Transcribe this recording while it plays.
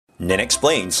Ninh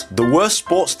explains the worst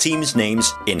sports teams'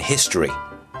 names in history.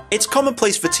 It's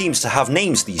commonplace for teams to have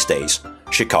names these days.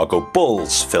 Chicago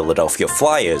Bulls, Philadelphia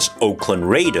Flyers, Oakland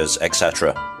Raiders,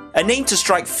 etc. A name to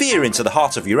strike fear into the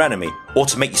heart of your enemy, or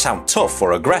to make you sound tough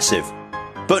or aggressive.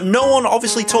 But no one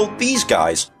obviously told these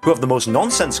guys, who have the most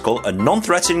nonsensical and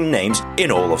non-threatening names in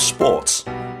all of sports.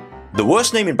 The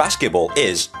worst name in basketball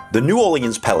is the New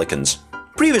Orleans Pelicans.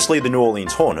 Previously the New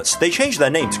Orleans Hornets, they changed their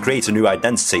name to create a new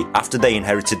identity after they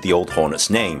inherited the old Hornets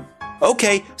name.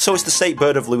 Okay, so it's the state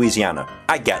bird of Louisiana,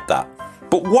 I get that.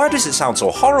 But why does it sound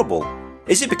so horrible?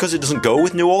 Is it because it doesn't go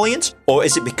with New Orleans? Or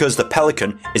is it because the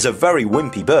pelican is a very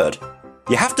wimpy bird?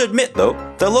 You have to admit though,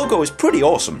 their logo is pretty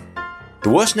awesome. The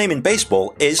worst name in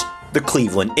baseball is the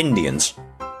Cleveland Indians.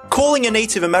 Calling a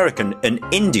Native American an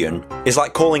Indian is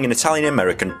like calling an Italian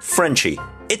American Frenchie.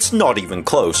 It's not even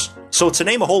close. So to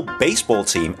name a whole baseball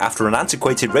team after an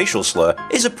antiquated racial slur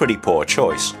is a pretty poor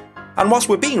choice. And whilst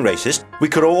we're being racist, we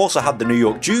could have also had the New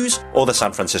York Jews or the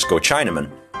San Francisco Chinamen.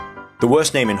 The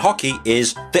worst name in hockey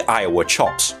is the Iowa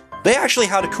Chops. They actually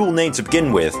had a cool name to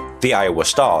begin with, the Iowa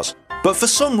Stars, but for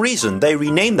some reason they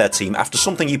renamed their team after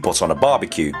something you put on a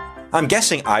barbecue. I'm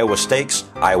guessing Iowa Steaks,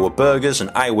 Iowa Burgers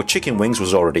and Iowa Chicken Wings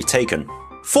was already taken.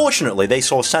 Fortunately they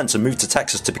saw sense and moved to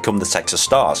Texas to become the Texas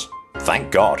Stars.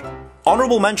 Thank God.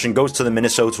 Honourable mention goes to the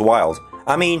Minnesota Wild.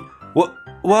 I mean,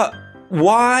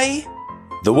 why?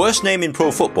 The worst name in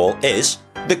pro football is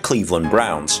the Cleveland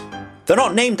Browns. They're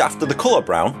not named after the colour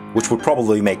brown, which would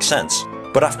probably make sense,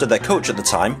 but after their coach at the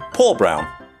time, Paul Brown.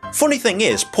 Funny thing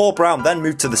is, Paul Brown then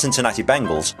moved to the Cincinnati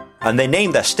Bengals, and they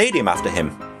named their stadium after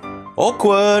him.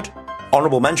 Awkward.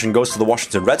 Honourable mention goes to the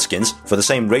Washington Redskins for the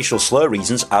same racial slur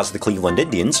reasons as the Cleveland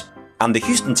Indians, and the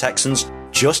Houston Texans,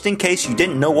 just in case you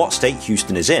didn't know what state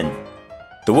Houston is in.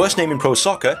 The worst name in pro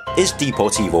soccer is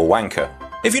Deportivo Wanker.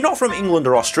 If you're not from England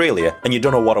or Australia and you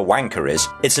don't know what a wanker is,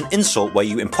 it's an insult where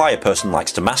you imply a person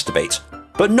likes to masturbate.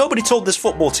 But nobody told this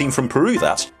football team from Peru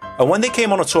that, and when they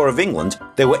came on a tour of England,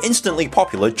 they were instantly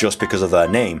popular just because of their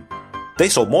name. They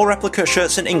sold more replica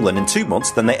shirts in England in 2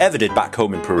 months than they ever did back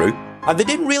home in Peru, and they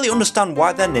didn't really understand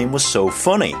why their name was so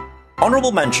funny.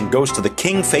 Honourable mention goes to the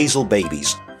King Faisal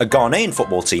Babies, a Ghanaian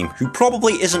football team who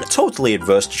probably isn't totally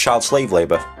adverse to child slave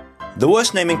labour. The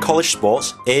worst name in college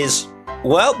sports is,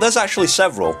 well, there's actually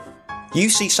several.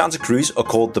 UC Santa Cruz are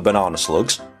called the Banana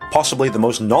Slugs, possibly the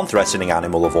most non-threatening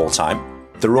animal of all time.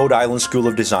 The Rhode Island School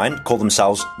of Design call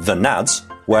themselves the Nads,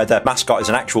 where their mascot is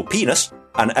an actual penis,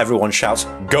 and everyone shouts,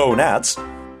 "Go Nads!"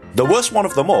 The worst one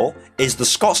of them all is the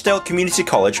Scottsdale Community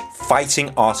College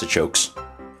Fighting Artichokes.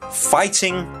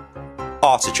 Fighting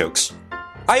Artichokes.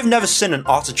 I've never seen an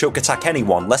artichoke attack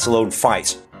anyone, let alone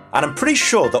fight, and I'm pretty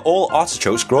sure that all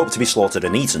artichokes grow up to be slaughtered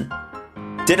and eaten.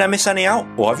 Did I miss any out,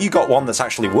 or have you got one that's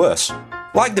actually worse?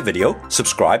 Like the video,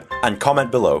 subscribe, and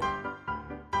comment below.